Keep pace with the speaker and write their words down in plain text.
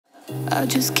I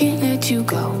just can't let you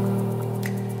go.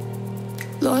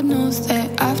 Lord knows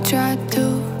that I've tried to.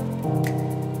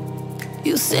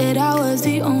 You said I was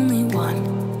the only one.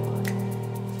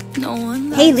 No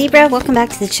one. Hey Libra, welcome back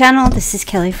to the channel. This is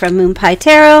Kelly from MOONPIE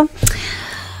Tarot.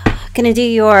 Gonna do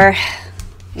your,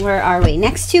 where are we?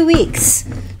 Next 2 weeks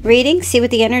reading. See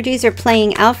what the energies are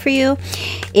playing out for you.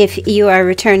 If you are a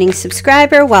returning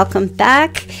subscriber, welcome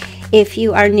back. If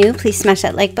you are new, please smash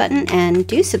that like button and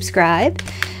do subscribe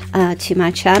to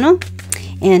my channel.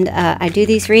 And I do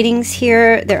these readings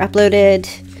here. They're uploaded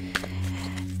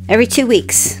every 2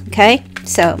 weeks, okay?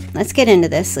 So let's get into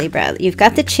this, Libra. You've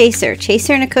got the chaser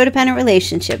in a codependent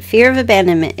relationship, fear of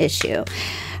abandonment issue.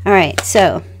 All right,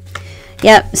 so,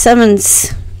 yep,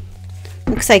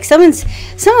 looks like someone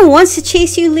wants to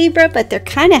chase you, Libra, but they're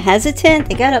kind of hesitant.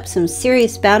 They got up some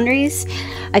serious boundaries.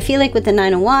 I feel like with the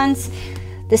Nine of Wands,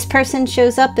 this person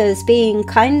shows up as being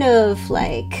kind of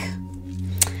like,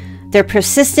 they're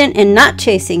persistent in not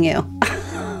chasing you.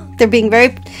 They're being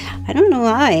very, I don't know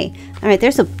why. All right,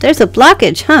 there's a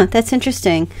blockage, huh? That's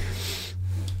interesting.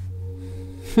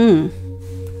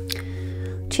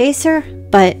 Chaser,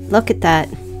 but look at that.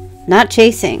 Not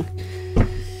chasing.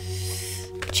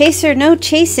 Chaser, no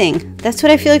chasing. That's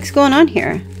what I feel like is going on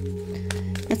here.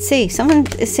 Let's see. Someone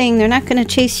is saying they're not going to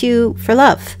chase you for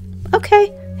love.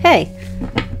 Okay. Hey.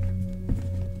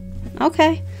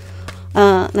 Okay.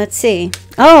 Let's see.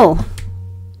 Oh.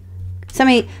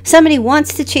 Somebody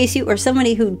wants to chase you, or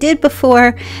somebody who did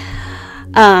before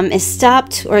is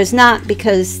stopped or is not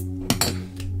because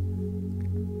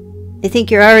they think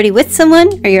you're already with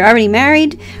someone, or you're already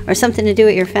married, or something to do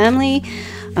with your family.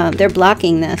 They're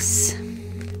blocking this.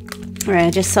 All right,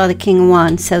 I just saw the King of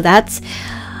Wands, so that's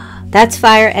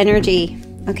fire energy.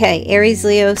 Okay, Aries,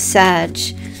 Leo, Sag.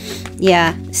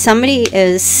 Yeah, somebody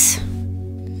is,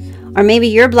 or maybe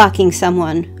you're blocking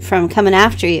someone from coming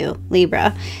after you,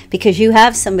 Libra, because you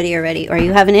have somebody already, or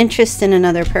you have an interest in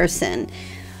another person,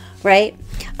 right?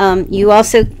 You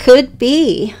also could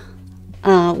be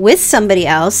with somebody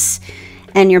else,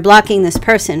 and you're blocking this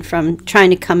person from trying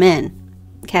to come in,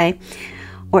 okay?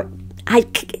 Or,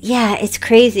 yeah, it's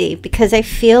crazy, because I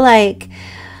feel like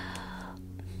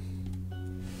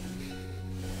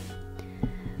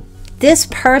this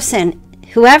person,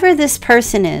 whoever this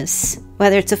person is,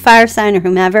 whether it's a fire sign or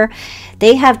whomever,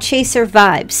 they have chaser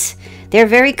vibes. They're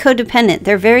very codependent.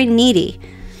 They're very needy.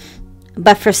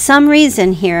 But for some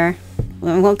reason here,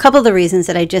 well, a couple of the reasons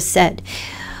that I just said,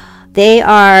 they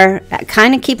are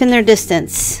kind of keeping their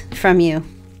distance from you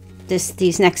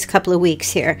these next couple of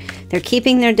weeks here. They're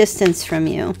keeping their distance from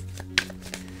you.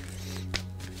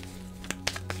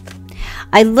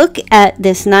 I look at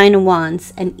this Nine of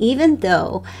Wands, and even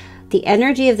though the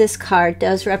energy of this card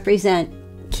does represent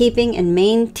keeping and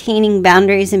maintaining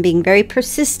boundaries and being very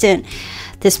persistent,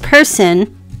 this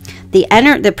person,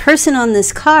 the person on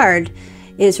this card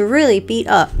is really beat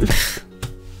up.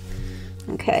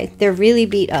 Okay, they're really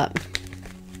beat up.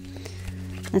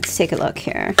 Let's take a look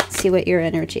here. See what your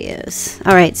energy is.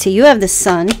 All right, so you have the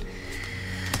Sun.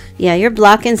 Yeah, you're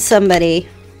blocking somebody.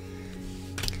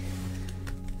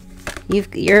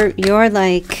 You're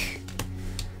like,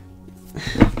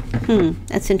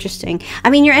 that's interesting. I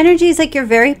mean, your energy is like, you're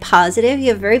very positive. You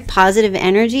have very positive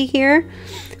energy here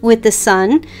with the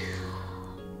Sun.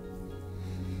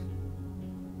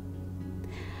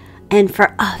 And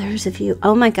for others of you,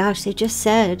 oh my gosh, they just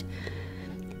said,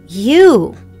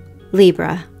 you,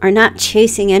 Libra, are not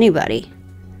chasing anybody.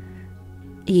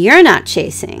 You're not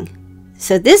chasing.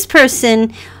 So this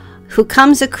person who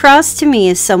comes across to me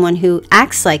as someone who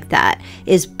acts like that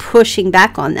is pushing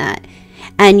back on that.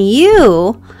 And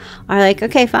you are like,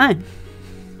 okay, fine.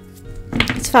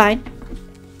 It's fine.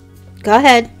 Go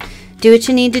ahead. Do what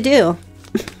you need to do.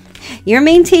 You're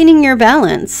maintaining your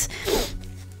balance.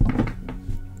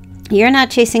 You're not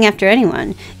chasing after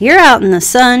anyone. You're out in the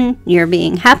sun. You're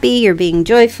being happy. You're being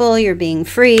joyful. You're being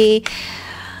free.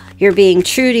 You're being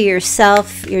true to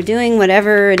yourself. You're doing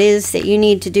whatever it is that you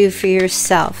need to do for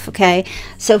yourself, okay?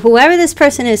 So whoever this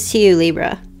person is to you,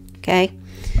 Libra, okay,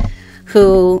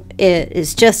 who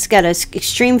is just got an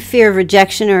extreme fear of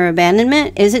rejection or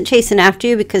abandonment, isn't chasing after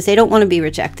you because they don't want to be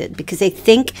rejected, because they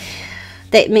think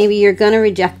that maybe you're going to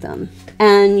reject them.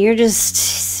 And you're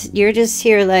just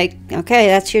here like, okay,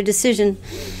 that's your decision.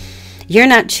 You're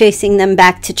not chasing them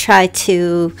back to try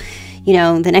to, you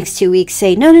know, the next 2 weeks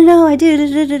say, no, I do.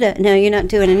 No, you're not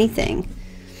doing anything.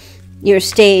 You're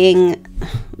staying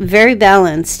very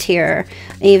balanced here.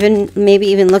 Maybe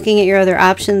even looking at your other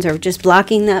options, or just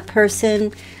blocking that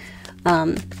person.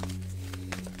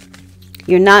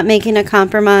 You're not making a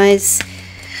compromise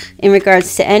in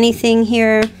regards to anything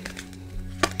here.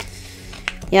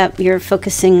 Yep, you're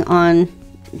focusing on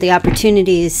the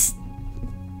opportunities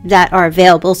that are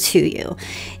available to you.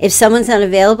 If someone's not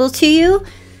available to you,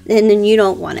 then you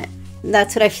don't want it.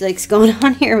 That's what I feel like is going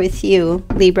on here with you,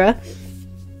 Libra.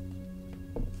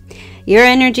 Your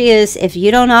energy is, if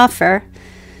you don't offer,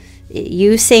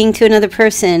 you saying to another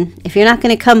person, if you're not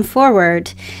going to come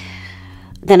forward,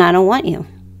 then I don't want you.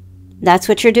 That's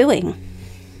what you're doing.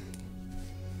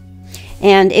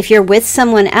 And if you're with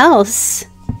someone else,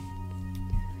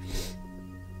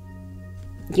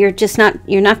 you're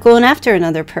not going after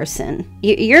another person.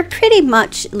 You're pretty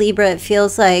much, Libra, it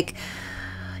feels like,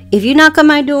 if you knock on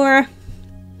my door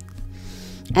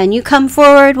and you come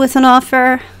forward with an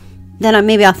offer, then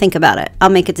maybe I'll think about it. I'll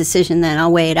make a decision then.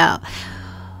 I'll weigh it out.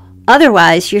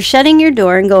 Otherwise, you're shutting your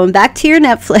door and going back to your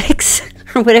Netflix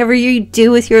or whatever you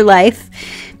do with your life.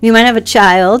 You might have a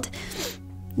child.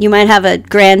 You might have a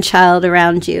grandchild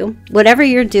around you. Whatever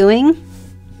you're doing,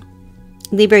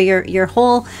 Libra, your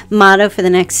whole motto for the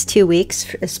next 2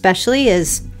 weeks especially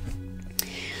is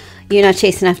you're not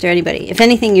chasing after anybody. If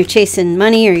anything, you're chasing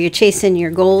money, or you're chasing your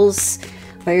goals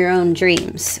or your own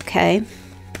dreams, okay?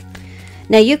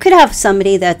 Now, you could have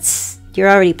somebody that's you're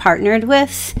already partnered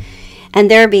with, and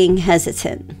they're being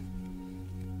hesitant.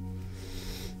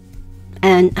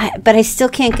 But I still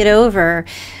can't get over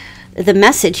the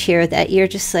message here that you're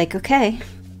just like, okay,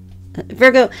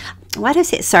 Virgo, why did I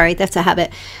say it? Sorry, that's a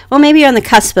habit. Well, maybe you're on the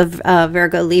cusp of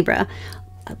Virgo, Libra.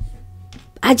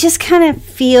 I just kind of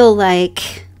feel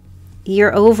like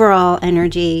your overall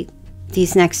energy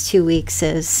these next 2 weeks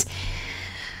is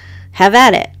have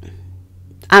at it.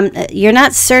 You're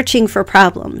not searching for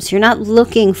problems. You're not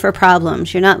looking for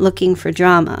problems. You're not looking for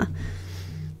drama.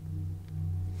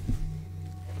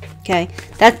 Okay,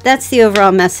 that's the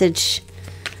overall message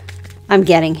I'm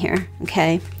getting here.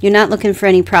 Okay, you're not looking for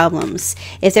any problems.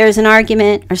 If there's an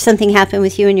argument or something happened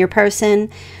with you and your person,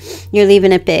 you're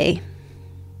leaving it be.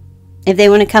 If they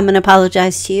want to come and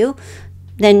apologize to you,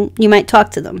 then you might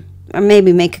talk to them, or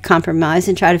maybe make a compromise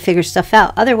and try to figure stuff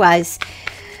out. Otherwise,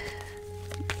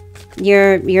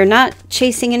 you're not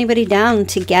chasing anybody down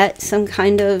to get some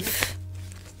kind of...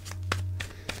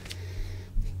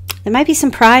 There might be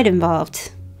some pride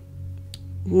involved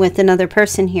with another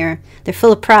person here. They're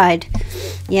full of pride.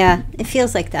 Yeah, it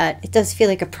feels like that. It does feel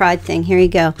like a pride thing. Here you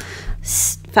go.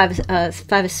 Five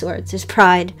of Swords. There's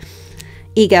pride.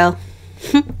 Ego.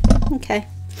 Okay.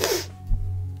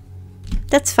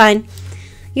 That's fine.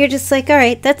 You're just like, all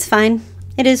right, that's fine.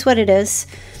 It is what it is.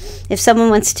 If someone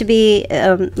wants to be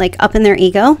like up in their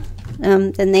ego,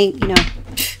 then they,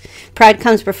 pride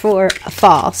comes before a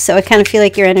fall. So I kind of feel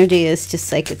like your energy is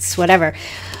just like, it's whatever.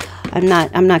 I'm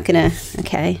not gonna,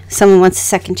 okay. Someone wants a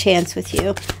second chance with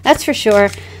you. That's for sure.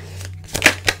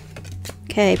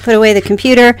 Okay, put away the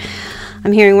computer.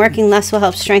 I'm hearing working less will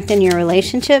help strengthen your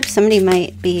relationship. Somebody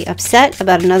might be upset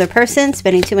about another person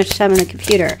spending too much time on the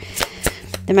computer.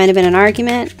 There might have been an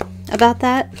argument about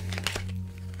that.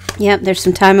 Yep, there's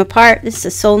some time apart. This is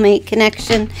a soulmate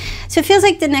connection. So it feels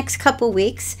like the next couple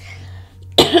weeks,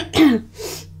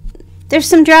 there's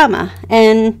some drama.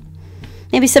 And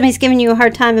maybe somebody's giving you a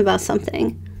hard time about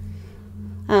something.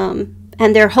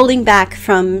 And they're holding back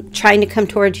from trying to come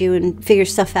towards you and figure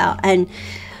stuff out. And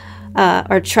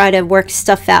or try to work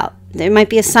stuff out. There might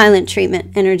be a silent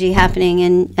treatment energy happening.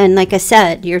 And like I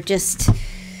said, you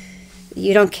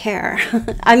don't care.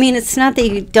 I mean, it's not that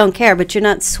you don't care, but you're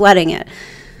not sweating it.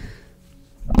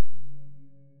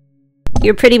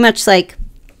 You're pretty much like,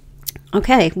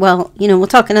 okay, well, we'll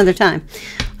talk another time.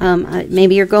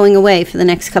 Maybe you're going away for the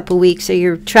next couple weeks, or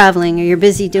you're traveling, or you're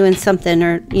busy doing something,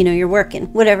 or, you're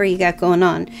working, whatever you got going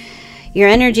on. Your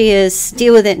energy is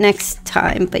deal with it next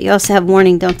time, but you also have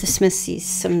warning, don't dismiss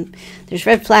these. There's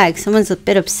red flags. Someone's a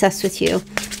bit obsessed with you,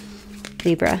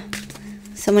 Libra.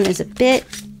 Someone is a bit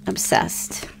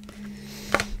obsessed.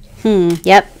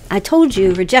 Yep. I told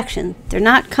you, rejection. They're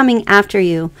not coming after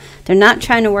you. They're not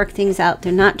trying to work things out.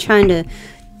 They're not trying to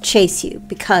chase you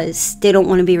because they don't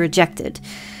want to be rejected.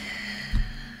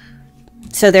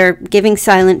 So they're giving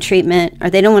silent treatment, or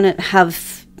they don't want to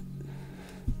have...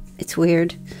 It's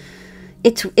weird.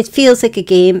 It feels like a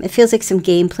game. It feels like some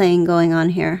game playing going on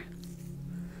here.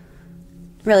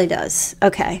 It really does.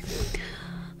 Okay.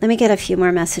 Let me get a few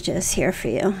more messages here for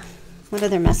you. What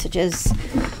other messages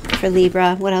for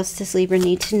Libra? What else does Libra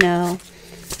need to know?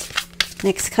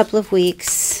 Next couple of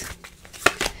weeks.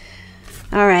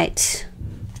 All right.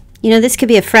 This could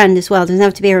be a friend as well. It doesn't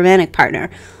have to be a romantic partner.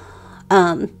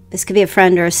 This could be a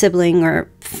friend or a sibling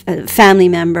or a family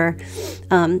member.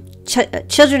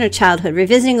 Children or childhood.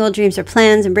 Revisiting old dreams or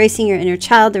plans. Embracing your inner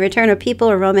child. The return of people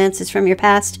or romances from your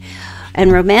past.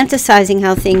 And romanticizing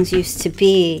how things used to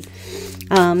be.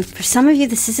 For some of you,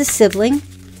 this is a sibling,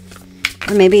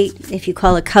 or maybe if you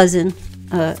call a cousin,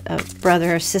 a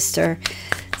brother or sister,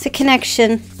 it's a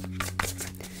connection.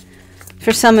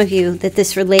 For some of you, that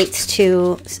this relates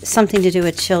to something to do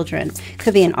with children. It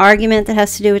could be an argument that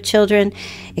has to do with children.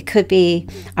 It could be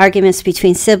arguments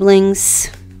between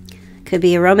siblings. It could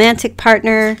be a romantic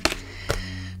partner.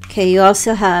 Okay, you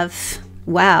also have,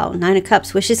 wow, 9 of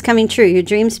Cups, wishes coming true. Your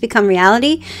dreams become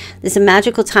reality. This is a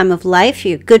magical time of life.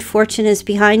 Your good fortune is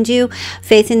behind you.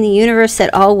 Faith in the universe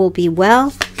that all will be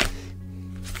well.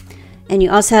 And you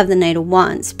also have the Knight of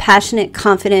Wands. Passionate,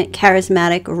 confident,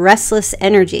 charismatic, restless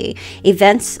energy.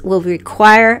 Events will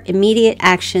require immediate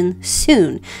action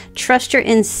soon. Trust your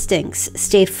instincts.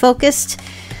 Stay focused.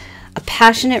 A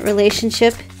passionate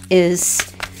relationship is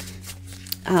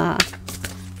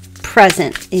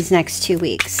present these next 2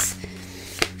 weeks.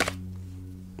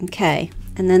 Okay.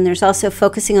 And then there's also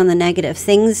focusing on the negative.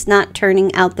 Things not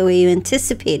turning out the way you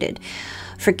anticipated.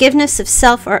 Forgiveness of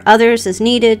self or others is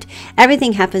needed.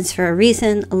 Everything happens for a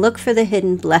reason. Look for the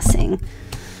hidden blessing.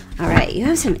 All right, you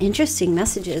have some interesting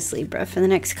messages, Libra, for the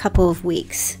next couple of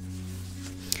weeks.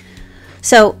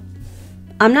 So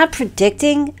I'm not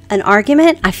predicting an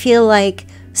argument. I feel like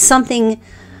something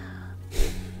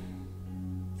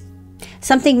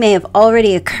may have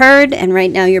already occurred, and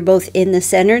right now you're both in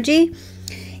this energy.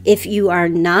 If you are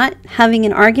not having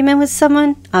an argument with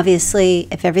someone, obviously,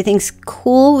 if everything's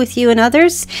cool with you and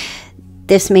others,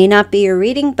 this may not be your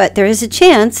reading, but there is a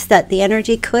chance that the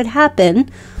energy could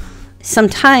happen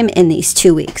sometime in these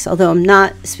 2 weeks, although I'm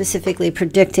not specifically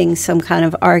predicting some kind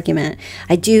of argument.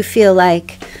 I do feel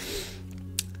like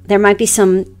there might be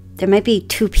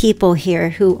 2 people here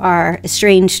who are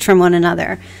estranged from one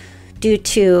another due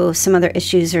to some other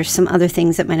issues or some other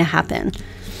things that might have happened.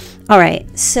 All right,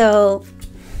 so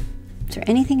is there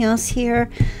anything else here?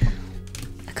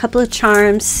 A couple of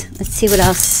charms. Let's see what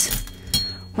else.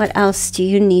 What else do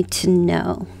you need to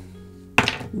know,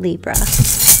 Libra?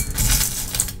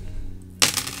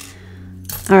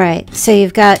 All right, so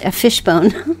you've got a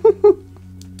fishbone.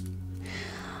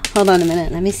 Hold on a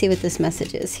minute. Let me see what this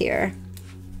message is here.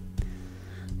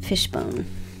 Fishbone.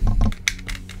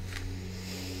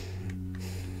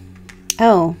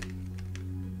 Oh.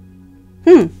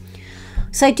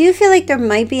 So I do feel like there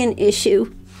might be an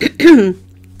issue,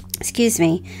 excuse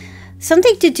me,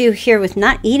 something to do here with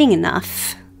not eating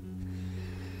enough.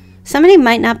 Somebody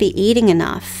might not be eating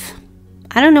enough.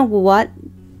 I don't know what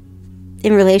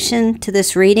in relation to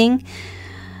this reading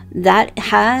that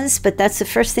has, but that's the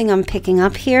first thing I'm picking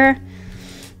up here.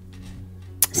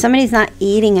 Somebody's not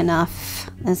eating enough.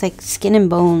 It's like skin and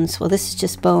bones. Well, this is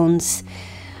just bones.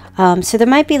 So there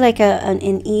might be like an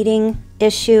eating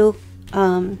issue,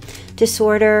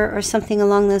 disorder or something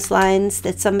along those lines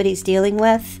that somebody's dealing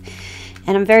with.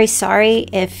 And I'm very sorry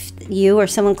if you or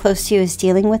someone close to you is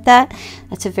dealing with that.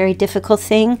 That's a very difficult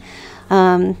thing,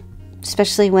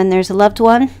 especially when there's a loved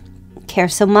one. Care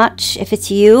so much. If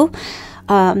it's you,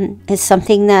 it's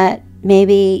something that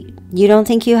maybe you don't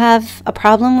think you have a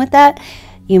problem with that.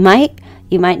 You might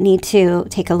need to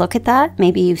take a look at that.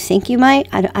 Maybe you think you might.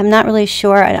 I'm not really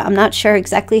sure. I'm not sure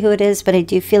exactly who it is, but I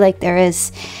do feel like there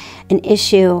is an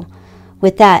issue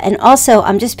with that. And also,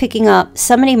 I'm just picking up,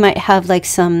 somebody might have like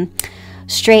some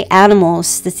stray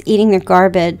animals that's eating their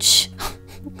garbage.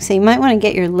 So you might want to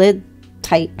get your lid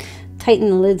tighten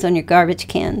the lids on your garbage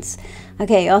cans.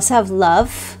 Okay, you also have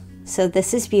love. So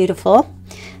this is beautiful.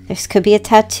 This could be a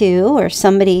tattoo, or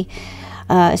somebody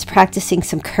is practicing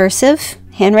some cursive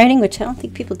handwriting, which I don't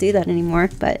think people do that anymore,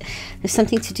 but there's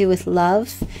something to do with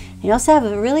love. You also have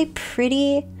a really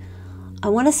pretty, I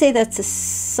want to say that's a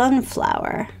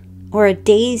sunflower or a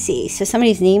daisy. So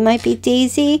somebody's name might be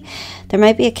Daisy. There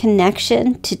might be a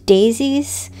connection to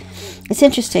daisies. It's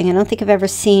interesting. I don't think I've ever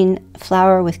seen a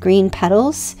flower with green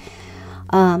petals.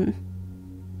 1,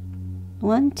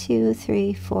 2,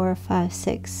 3, 4, 5,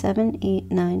 6, 7, 8,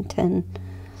 9, 10.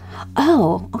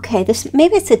 Oh, okay.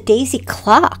 Maybe it's a daisy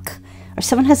clock, or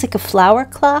someone has like a flower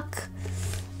clock.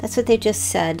 That's what they just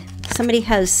said. Somebody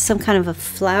has some kind of a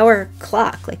flower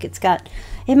clock. Like it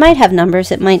might have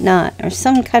numbers, it might not, or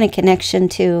some kind of connection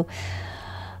to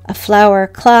a flower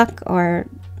clock, or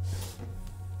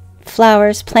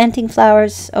flowers, planting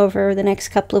flowers over the next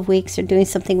couple of weeks, or doing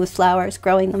something with flowers,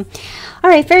 growing them. All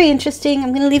right, very interesting. I'm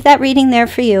going to leave that reading there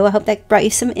for you. I hope that brought you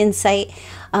some insight.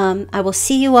 I will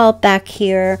see you all back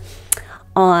here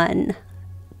on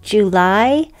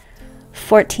July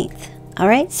 14th. All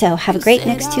right, so have a great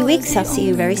next 2 weeks. I'll see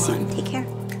you very soon. Take care.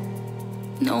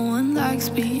 No one likes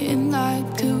being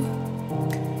lied to.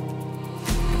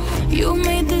 You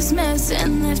made this mess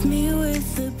and left me